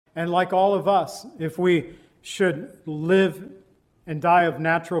And like all of us, if we should live and die of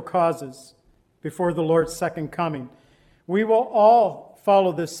natural causes before the Lord's second coming, we will all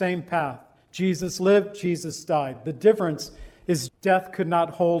follow the same path. Jesus lived, Jesus died. The difference is death could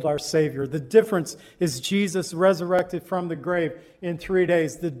not hold our Savior. The difference is Jesus resurrected from the grave in 3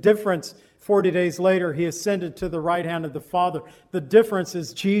 days. The difference, 40 days later, he ascended to the right hand of the Father. The difference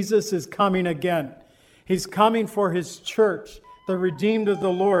is Jesus is coming again. He's coming for his church, the redeemed of the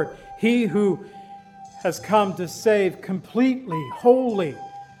Lord. He who has come to save completely, wholly,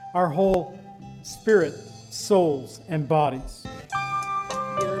 our whole spirit, souls, and bodies.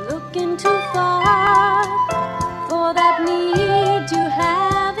 You're looking too far for that need you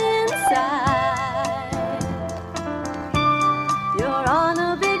have inside. You're on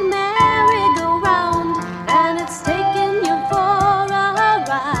a big merry-go-round and it's taking you for a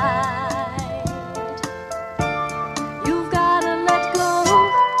ride. You've got to let go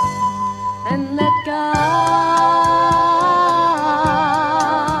and let God.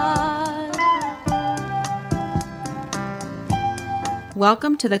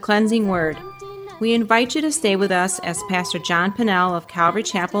 Welcome to the Cleansing Word. We invite you to stay with us as Pastor John Pennell of Calvary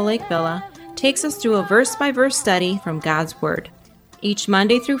Chapel, Lake Villa, takes us through a verse-by-verse study from God's Word. Each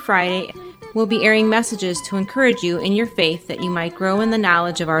Monday through Friday, we'll be airing messages to encourage you in your faith that you might grow in the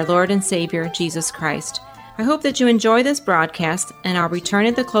knowledge of our Lord and Savior, Jesus Christ. I hope that you enjoy this broadcast, and I'll return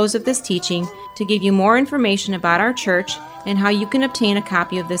at the close of this teaching to give you more information about our church and how you can obtain a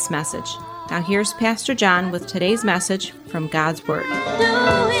copy of this message. Now here's Pastor John with today's message from God's Word.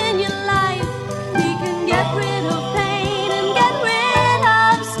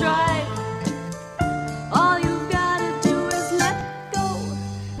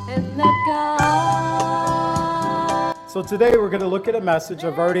 So today we're going to look at a message.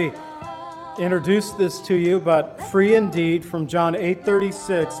 I've already introduced this to you, but free indeed from John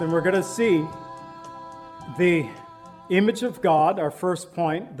 8:36, and we're going to see the image of God, our first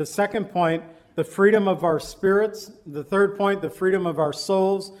point. The second point, the freedom of our spirits. The third point, the freedom of our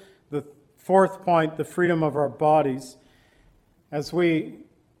souls. The fourth point, the freedom of our bodies. As we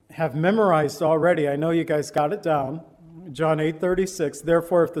have memorized already, I know you guys got it down, John 8:36,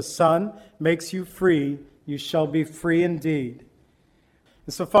 therefore if the Son makes you free, you shall be free indeed.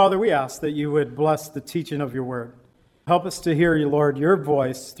 And so, Father, we ask that you would bless the teaching of your word. Help us to hear you, Lord, your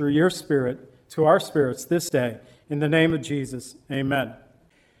voice through your Spirit to our spirits this day. In the name of Jesus, amen.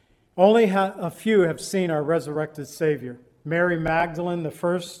 Only a few have seen our resurrected Savior. Mary Magdalene, the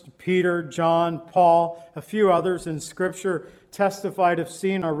first, Peter, John, Paul, a few others in Scripture testified of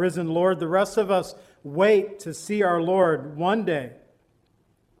seeing our risen Lord. The rest of us wait to see our Lord one day.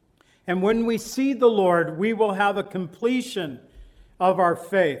 And when we see the Lord, we will have a completion of our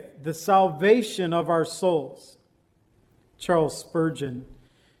faith, the salvation of our souls. Charles Spurgeon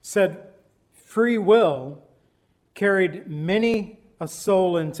said, free will carried many a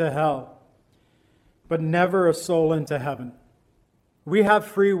soul into hell, but never a soul into heaven. We have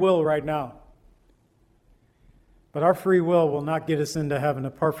free will right now, but our free will not get us into heaven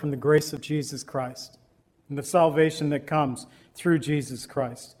apart from the grace of Jesus Christ and the salvation that comes through Jesus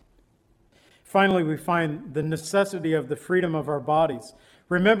Christ. Finally, we find the necessity of the freedom of our bodies.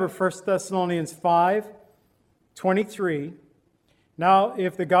 Remember 1 Thessalonians 5:23. Now,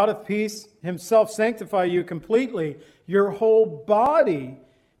 if the God of peace himself sanctify you completely, your whole body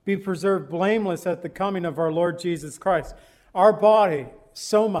be preserved blameless at the coming of our Lord Jesus Christ. Our body,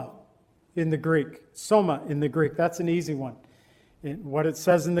 soma in the Greek. Soma in the Greek. That's an easy one. What it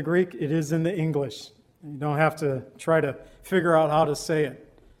says in the Greek, it is in the English. You don't have to try to figure out how to say it.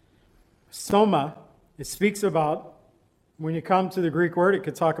 Soma, it speaks about, when you come to the Greek word, it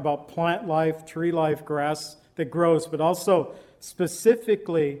could talk about plant life, tree life, grass that grows, but also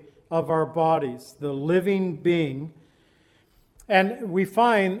specifically of our bodies, the living being. And we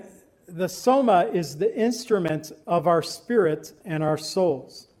find the soma is the instrument of our spirit and our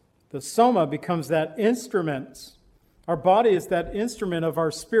souls. The soma becomes that instrument. Our body is that instrument of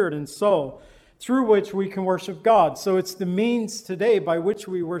our spirit and soul through which we can worship God. So it's the means today by which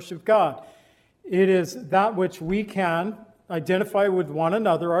we worship God. It is that which we can identify with one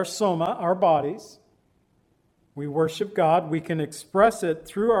another, our soma, our bodies. We worship God. We can express it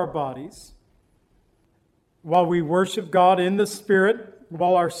through our bodies. While we worship God in the Spirit,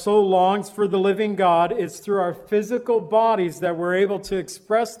 while our soul longs for the living God, it's through our physical bodies that we're able to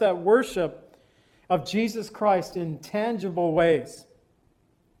express that worship of Jesus Christ in tangible ways.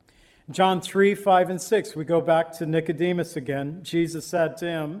 John 3:5-6, we go back to Nicodemus again. Jesus said to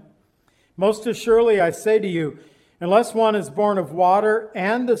him, most assuredly I say to you, unless one is born of water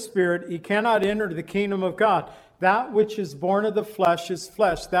and the Spirit, he cannot enter the kingdom of God. That which is born of the flesh is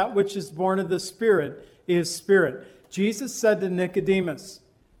flesh. That which is born of the Spirit is spirit. Jesus said to Nicodemus,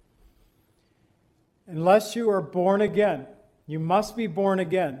 unless you are born again, you must be born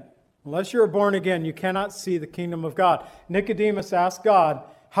again. Unless you are born again, you cannot see the kingdom of God. Nicodemus asked God,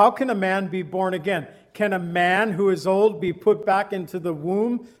 how can a man be born again? Can a man who is old be put back into the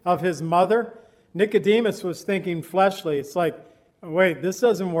womb of his mother? Nicodemus was thinking fleshly. It's like, wait, this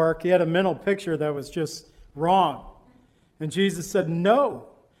doesn't work. He had a mental picture that was just wrong. And Jesus said, no.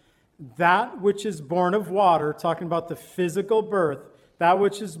 That which is born of water, talking about the physical birth, that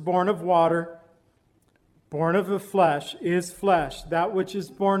which is born of water, born of the flesh, is flesh. That which is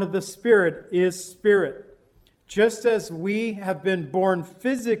born of the Spirit is spirit. Just as we have been born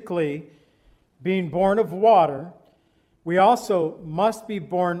physically, being born of water, we also must be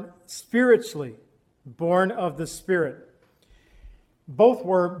born spiritually, born of the Spirit. Both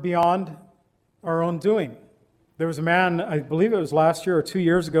were beyond our own doing. There was a man, I believe it was last year or 2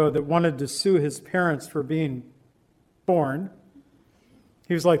 years ago, that wanted to sue his parents for being born.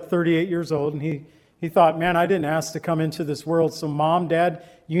 He was like 38 years old, and he thought, man, I didn't ask to come into this world, so Mom, Dad,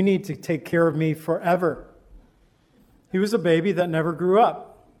 you need to take care of me forever. He was a baby that never grew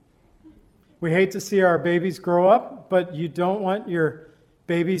up. We hate to see our babies grow up, but you don't want your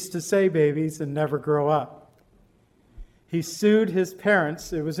babies to say babies and never grow up. He sued his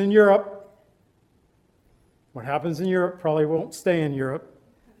parents. It was in Europe. What happens in Europe probably won't stay in Europe.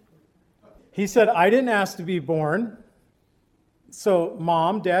 He said, I didn't ask to be born, so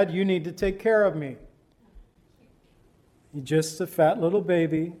Mom, Dad, you need to take care of me. He's just a fat little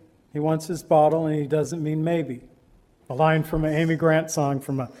baby. He wants his bottle, and he doesn't mean maybe. A line from an Amy Grant song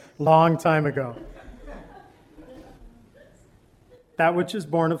from a long time ago. That which is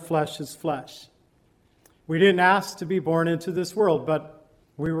born of flesh is flesh. We didn't ask to be born into this world, but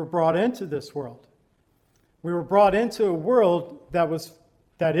we were brought into this world. We were brought into a world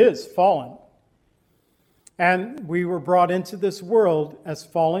that is fallen. And we were brought into this world as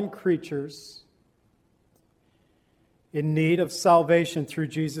fallen creatures in need of salvation through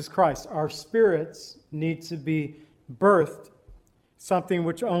Jesus Christ. Our spirits need to be birthed, something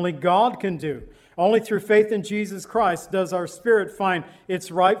which only God can do. Only through faith in Jesus Christ does our spirit find its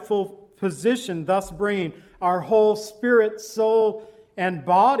rightful position, thus bringing our whole spirit, soul, and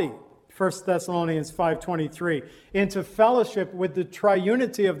body, 1 Thessalonians 5:23, into fellowship with the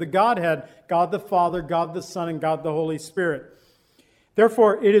triunity of the Godhead, God the Father, God the Son, and God the Holy Spirit.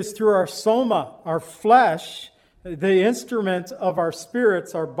 Therefore, it is through our soma, our flesh, the instrument of our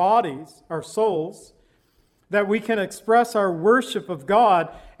spirits, our bodies, our souls, that we can express our worship of God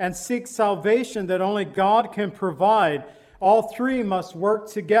and seek salvation that only God can provide. All three must work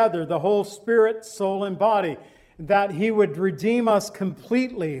together, the whole spirit, soul, and body, that He would redeem us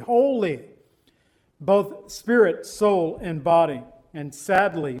completely, wholly, both spirit, soul, and body. And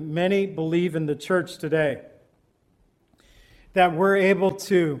sadly, many believe in the church today that we're able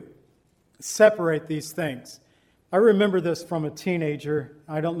to separate these things. I remember this from a teenager.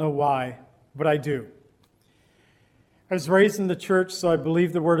 I don't know why, but I do. I was raised in the church, so I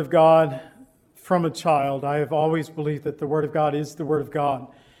believe the Word of God from a child. I have always believed that the Word of God is the Word of God.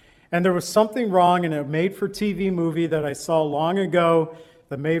 And there was something wrong in a made-for-TV movie that I saw long ago,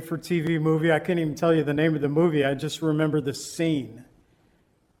 the made-for-TV movie. I can't even tell you the name of the movie. I just remember the scene.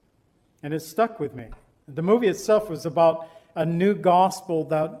 And it stuck with me. The movie itself was about a new gospel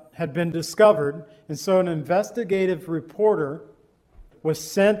that had been discovered. And so an investigative reporter was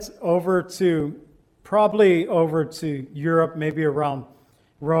sent probably over to Europe, maybe around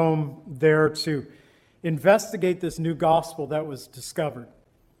Rome, there to investigate this new gospel that was discovered.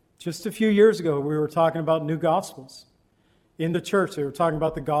 Just a few years ago, we were talking about new gospels in the church. They were talking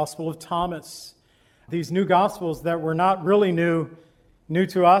about the Gospel of Thomas. These new gospels that were not really new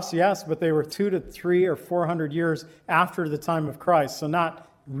to us, yes, but they were 200 to 300 or 400 years after the time of Christ, so not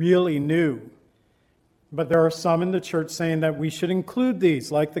really new. But there are some in the church saying that we should include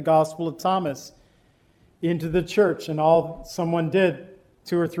these, like the Gospel of Thomas, into the church. And all someone did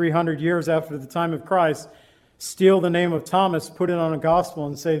 200 or 300 years after the time of Christ, steal the name of Thomas, put it on a gospel,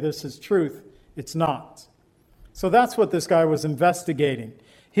 and say this is truth. It's not. So that's what this guy was investigating.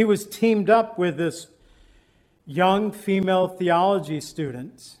 He was teamed up with this young female theology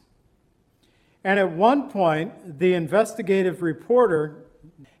student. And at one point, the investigative reporter,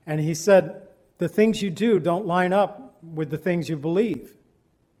 and he said, the things you do don't line up with the things you believe.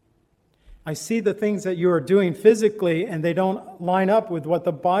 I see the things that you are doing physically, and they don't line up with what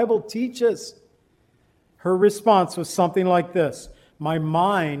the Bible teaches. Her response was something like this: my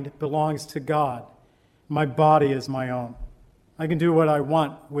mind belongs to God. My body is my own. I can do what I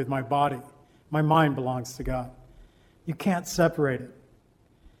want with my body. My mind belongs to God. You can't separate it.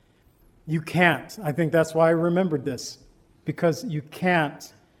 You can't. I think that's why I remembered this, because you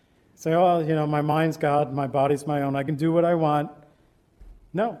can't say, oh, my mind's God, my body's my own, I can do what I want.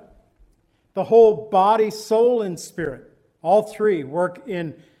 No. The whole body, soul, and spirit, all three work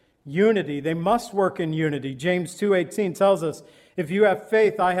in unity. They must work in unity. James 2:18 tells us, if you have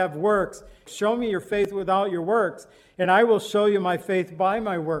faith, I have works. Show me your faith without your works, and I will show you my faith by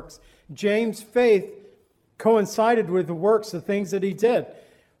my works. James' faith coincided with the works, the things that he did.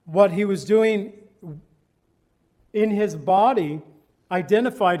 What he was doing in his body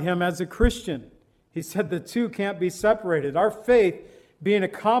identified him as a Christian. He said the two can't be separated. Our faith, being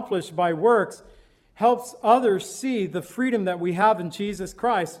accomplished by works, helps others see the freedom that we have in Jesus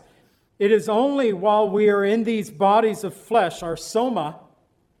Christ. It is only while we are in these bodies of flesh, our soma,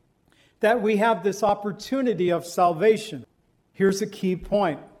 that we have this opportunity of salvation. Here's a key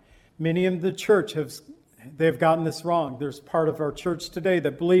point. Many in the church they've gotten this wrong. There's part of our church today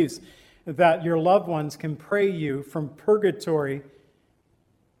that believes that your loved ones can pray you from purgatory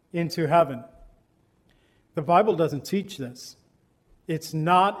into heaven. The Bible doesn't teach this. It's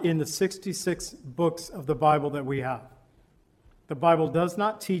not in the 66 books of the Bible that we have. The Bible does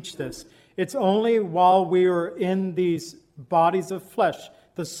not teach this. It's only while we are in these bodies of flesh,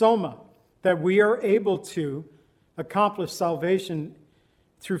 the soma, that we are able to accomplish salvation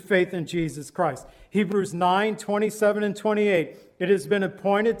through faith in Jesus Christ. Hebrews 9:27 and 28. It has been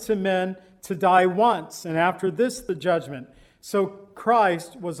appointed to men to die once, and after this the judgment. So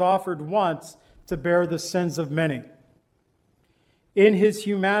Christ was offered once to bear the sins of many. In his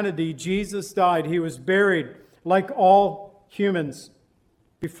humanity, Jesus died. He was buried like all humans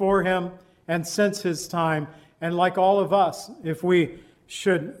before him and since his time, and like all of us, if we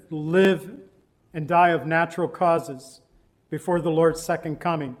should live and die of natural causes before the Lord's second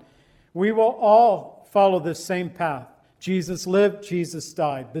coming. We will all follow this same path. Jesus lived, Jesus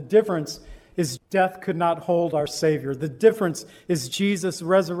died. The difference is death could not hold our Savior. The difference is Jesus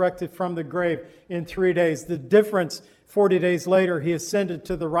resurrected from the grave in 3 days. The difference, 40 days later, he ascended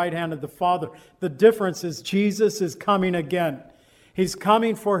to the right hand of the Father. The difference is Jesus is coming again. He's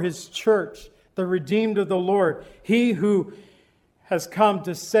coming for his church, the redeemed of the Lord. He who has come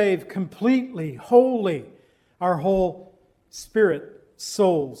to save completely, wholly, our whole spirit,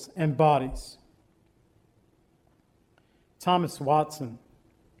 souls, and bodies. Thomas Watson,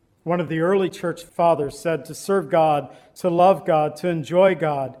 one of the early church fathers, said to serve God, to love God, to enjoy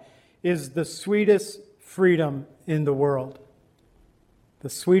God is the sweetest freedom in the world. The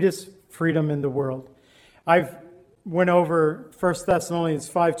sweetest freedom in the world. I've went over 1 Thessalonians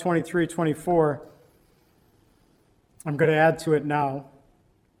 5:23-24. I'm going to add to it now.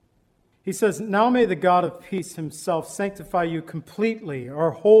 He says, now may the God of peace himself sanctify you completely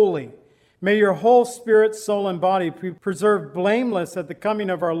or wholly. May your whole spirit, soul, and body be preserved blameless at the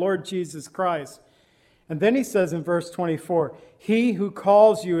coming of our Lord Jesus Christ. And then he says in verse 24, he who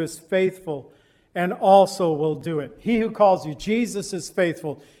calls you is faithful and also will do it. He who calls you, Jesus, is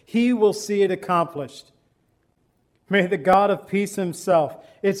faithful. He will see it accomplished. May the God of peace himself,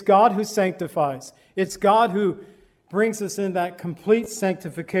 it's God who sanctifies. It's God who brings us in that complete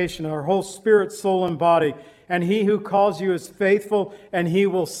sanctification, our whole spirit, soul, and body. And he who calls you is faithful, and he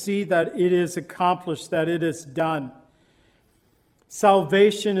will see that it is accomplished, that it is done.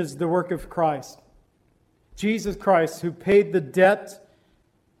 Salvation is the work of Christ. Jesus Christ, who paid the debt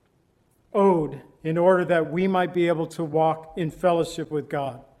owed in order that we might be able to walk in fellowship with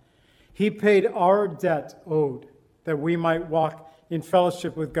God. He paid our debt owed that we might walk in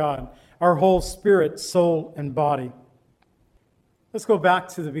fellowship with God, our whole spirit, soul, and body. Let's go back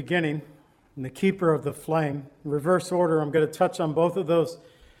to the beginning, and the keeper of the flame. In reverse order, I'm going to touch on both of those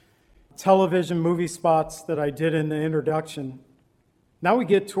television movie spots that I did in the introduction. Now we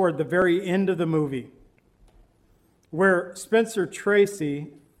get toward the very end of the movie, where Spencer Tracy,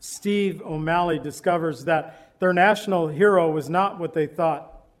 Steve O'Malley, discovers that their national hero was not what they thought.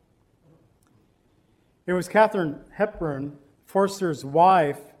 It was Katharine Hepburn, Forster's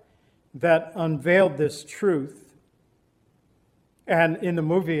wife, that unveiled this truth. And in the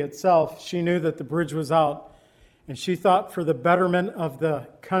movie itself, she knew that the bridge was out. And she thought for the betterment of the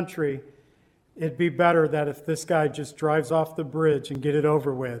country, it'd be better that if this guy just drives off the bridge and get it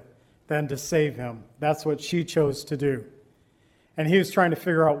over with, than to save him. That's what she chose to do. And he was trying to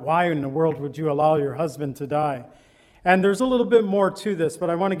figure out, why in the world would you allow your husband to die? And there's a little bit more to this, but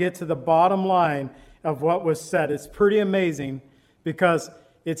I want to get to the bottom line of what was said. It's pretty amazing because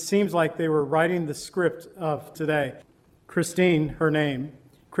it seems like they were writing the script of today. Christine, her name,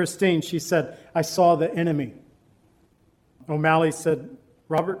 Christine, she said, I saw the enemy. O'Malley said,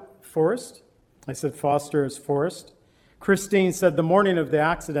 Robert Forrest? I said, Foster is Forrest. Christine said, the morning of the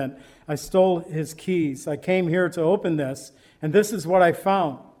accident, I stole his keys. I came here to open this, and this is what I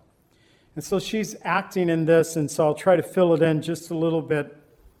found. And so she's acting in this, and so I'll try to fill it in just a little bit.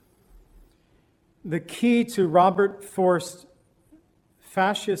 The key to Robert Forst's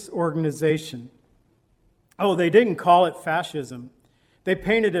fascist organization. Oh, they didn't call it fascism. They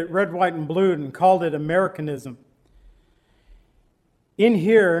painted it red, white, and blue and called it Americanism. In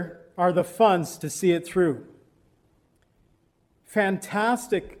here are the funds to see it through.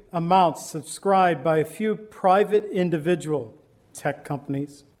 Fantastic amounts subscribed by a few private individual tech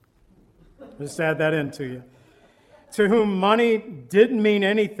companies. Just add that into you. To whom money didn't mean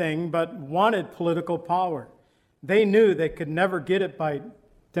anything but wanted political power. They knew they could never get it by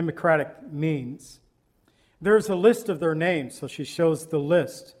democratic means. There's a list of their names, so she shows the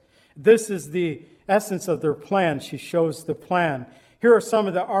list. This is the essence of their plan. She shows the plan. Here are some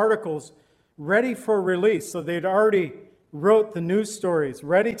of the articles ready for release. So they'd already wrote the news stories,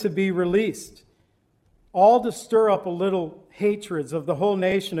 ready to be released, all to stir up a little hatreds of the whole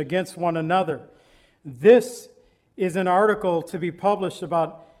nation against one another. This is an article to be published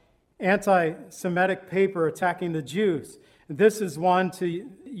about anti-Semitic paper attacking the Jews. This is one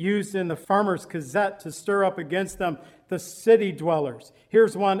used in the Farmers' Gazette to stir up against them the city dwellers.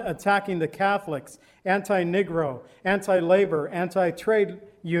 Here's one attacking the Catholics, anti-Negro, anti-labor, anti-trade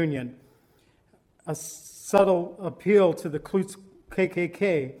union. A subtle appeal to the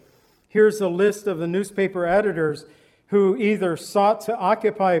KKK. Here's a list of the newspaper editors who either sought to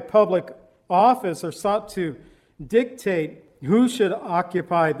occupy public office or sought to dictate who should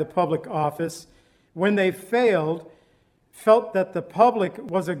occupy the public office. When they failed, felt that the public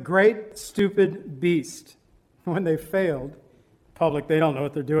was a great stupid beast. When they failed, public, they don't know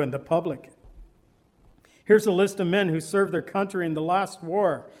what they're doing, the public. Here's a list of men who served their country in the last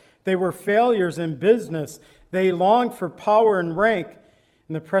war. They were failures in business. They longed for power and rank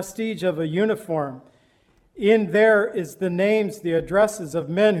and the prestige of a uniform. In there is the names, the addresses of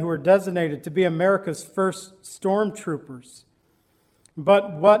men who were designated to be America's first stormtroopers.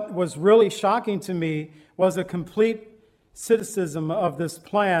 But what was really shocking to me was a complete cynicism of this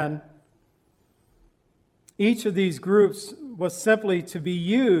plan. Each of these groups was simply to be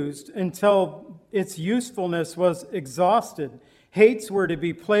used until its usefulness was exhausted. Hates were to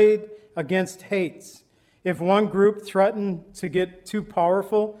be played against hates. If one group threatened to get too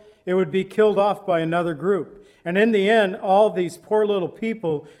powerful, it would be killed off by another group. And in the end, all these poor little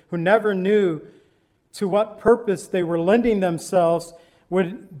people who never knew to what purpose they were lending themselves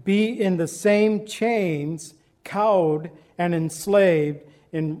would be in the same chains, cowed and enslaved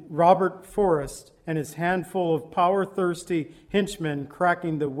in Robert Forst and his handful of power-thirsty henchmen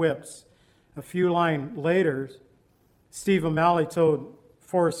cracking the whips. A few lines later, Steve O'Malley told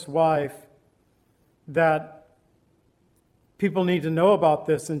Forst's wife that people need to know about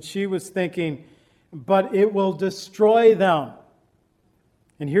this, and she was thinking, but it will destroy them.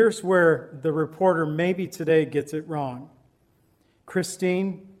 And here's where the reporter maybe today gets it wrong.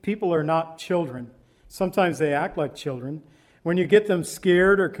 Christine, people are not children. Sometimes they act like children. When you get them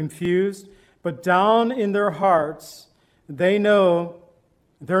scared or confused, but down in their hearts, they know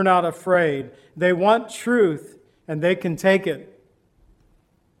they're not afraid. They want truth, and they can take it.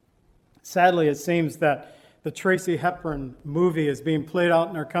 Sadly, it seems that the Tracy Hepburn movie is being played out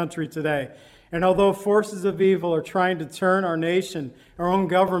in our country today. And although forces of evil are trying to turn our nation, our own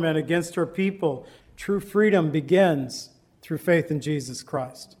government against our people, true freedom begins through faith in Jesus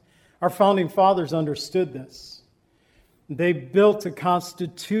Christ. Our founding fathers understood this. They built a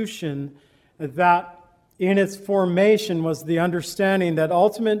constitution that in its formation was the understanding that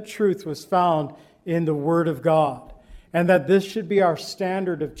ultimate truth was found in the Word of God, and that this should be our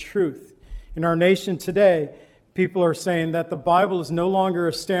standard of truth. In our nation today, people are saying that the Bible is no longer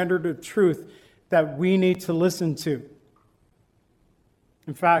a standard of truth that we need to listen to.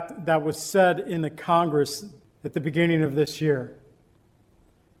 In fact, that was said in the Congress at the beginning of this year.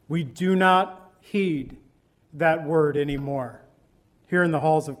 We do not heed that word anymore here in the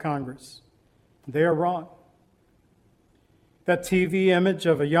halls of Congress. They are wrong. That TV image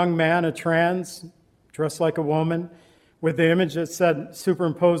of a young man, a trans, dressed like a woman, with the image that said,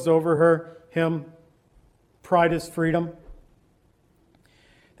 superimposed over him, pride is freedom.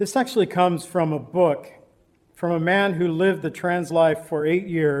 This actually comes from a book from a man who lived the trans life for 8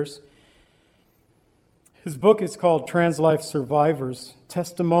 years. His book is called Trans Life Survivors.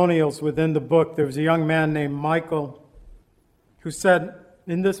 Testimonials within the book. There was a young man named Michael who said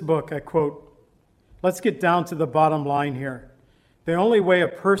in this book, I quote, "Let's get down to the bottom line here. The only way a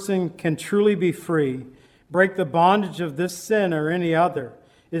person can truly be free, break the bondage of this sin or any other,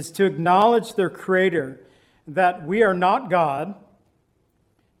 is to acknowledge their Creator that we are not God,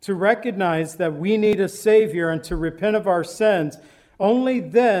 to recognize that we need a Savior and to repent of our sins, only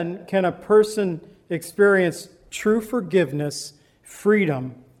then can a person experience true forgiveness,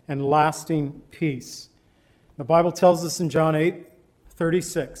 freedom, and lasting peace. The Bible tells us in John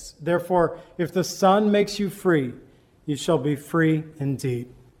 8:36, therefore, if the Son makes you free, you shall be free indeed.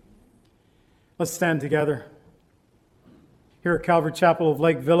 Let's stand together. Here at Calvary Chapel of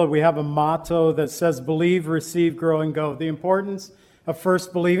Lake Villa, we have a motto that says, believe, receive, grow, and go. The importance of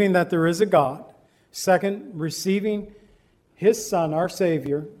first believing that there is a God. Second, receiving His Son, our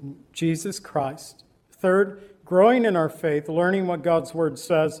Savior, Jesus Christ. Third, growing in our faith, learning what God's Word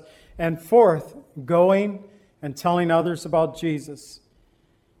says. And fourth, going and telling others about Jesus.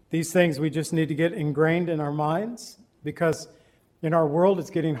 These things we just need to get ingrained in our minds because in our world it's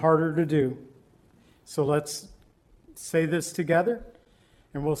getting harder to do. So let's say this together,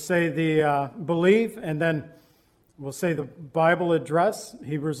 and we'll say the believe, and then we'll say the Bible address,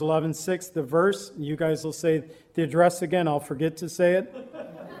 Hebrews 11:6, the verse. You guys will say the address again. I'll forget to say it,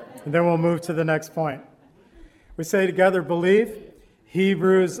 and then we'll move to the next point. We say together, believe,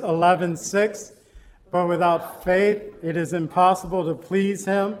 Hebrews 11:6, but without faith it is impossible to please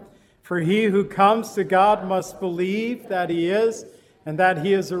Him. For he who comes to God must believe that He is, and that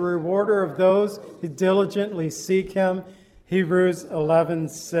He is a rewarder of those who diligently seek Him. Hebrews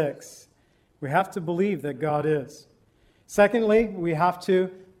 11:6. We have to believe that God is. Secondly, we have to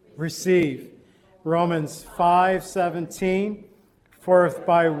receive. Romans 5:17. For if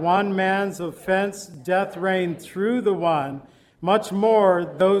by one man's offense death reigned through the one, much more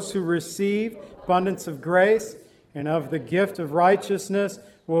those who receive abundance of grace and of the gift of righteousness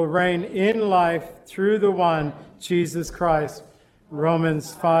will reign in life through the one, Jesus Christ.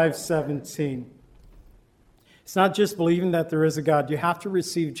 Romans 5:17. It's not just believing that there is a God. You have to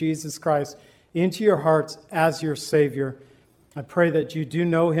receive Jesus Christ into your hearts as your Savior. I pray that you do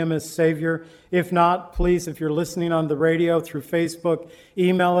know Him as Savior. If not, please, if you're listening on the radio, through Facebook,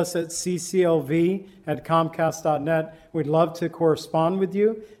 email us at cclv@comcast.net. We'd love to correspond with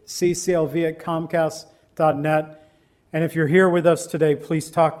you, cclv@comcast.net. And if you're here with us today,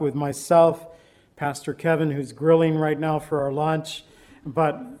 please talk with myself, Pastor Kevin, who's grilling right now for our lunch.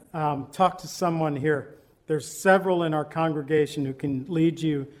 But talk to someone here. There's several in our congregation who can lead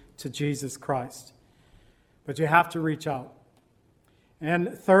you to Jesus Christ. But you have to reach out.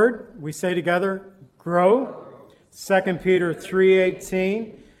 And third, we say together, grow. 2 Peter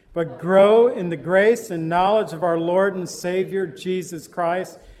 3:18. But grow in the grace and knowledge of our Lord and Savior, Jesus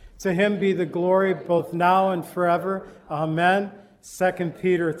Christ. To Him be the glory both now and forever. Amen. 2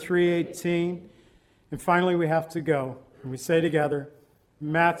 Peter 3:18. And finally, we have to go. And we say together,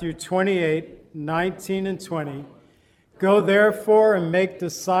 Matthew 28:19 and 20. Go therefore and make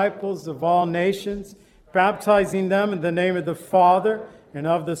disciples of all nations, baptizing them in the name of the Father and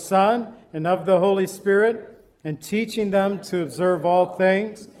of the Son and of the Holy Spirit, and teaching them to observe all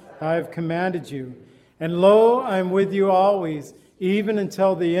things I have commanded you. And lo, I am with you always, even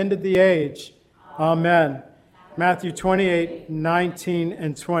until the end of the age. Amen. Matthew 28:19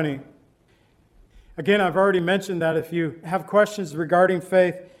 and 20. Again, I've already mentioned that if you have questions regarding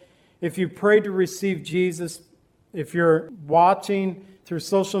faith, if you prayed to receive Jesus, if you're watching through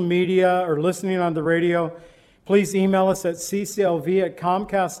social media or listening on the radio, please email us at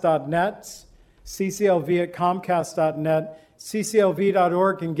cclv@comcast.net, cclv@comcast.net.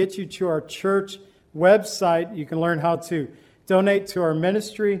 cclv.org can get you to our church website. You can learn how to donate to our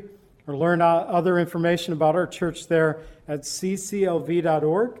ministry or learn other information about our church there at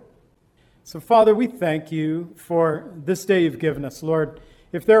cclv.org. So, Father, we thank you for this day you've given us, Lord.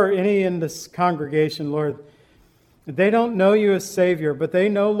 If there are any in this congregation, Lord, they don't know you as Savior, but they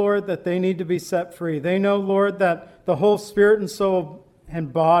know, Lord, that they need to be set free. They know, Lord, that the whole spirit and soul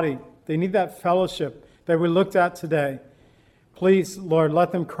and body, they need that fellowship that we looked at today. Please, Lord,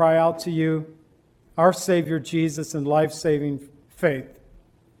 let them cry out to you, our Savior Jesus, in life-saving faith.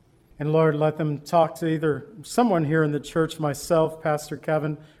 And Lord, let them talk to either someone here in the church, myself, Pastor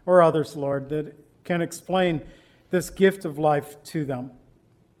Kevin, or others, Lord, that can explain this gift of life to them.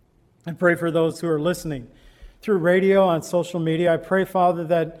 I pray for those who are listening through radio, on social media. I pray, Father,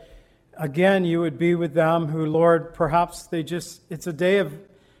 that again you would be with them who, Lord, perhaps it's a day of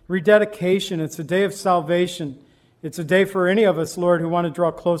rededication. It's a day of salvation. It's a day for any of us, Lord, who want to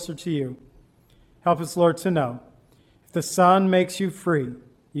draw closer to you. Help us, Lord, to know if the Son makes you free,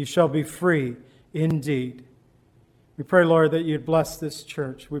 you shall be free indeed. We pray, Lord, that you'd bless this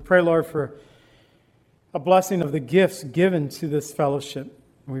church. We pray, Lord, for a blessing of the gifts given to this fellowship.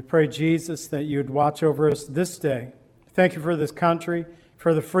 And we pray, Jesus, that you'd watch over us this day. Thank you for this country,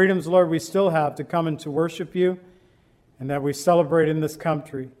 for the freedoms, Lord, we still have to come and to worship you and that we celebrate in this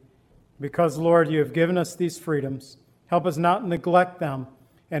country. Because, Lord, you have given us these freedoms. Help us not neglect them.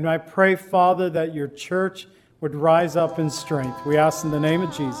 And I pray, Father, that your church would rise up in strength. We ask in the name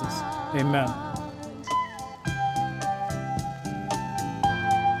of Jesus. Amen.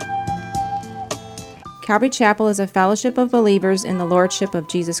 Calvary Chapel is a fellowship of believers in the Lordship of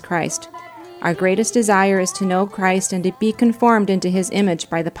Jesus Christ. Our greatest desire is to know Christ and to be conformed into His image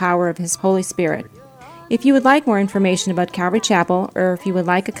by the power of His Holy Spirit. If you would like more information about Calvary Chapel, or if you would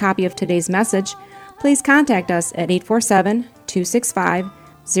like a copy of today's message, please contact us at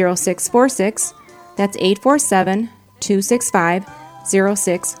 847-265-0646. That's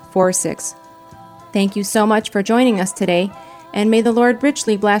 847-265-0646. Thank you so much for joining us today, and may the Lord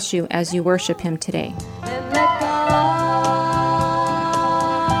richly bless you as you worship Him today.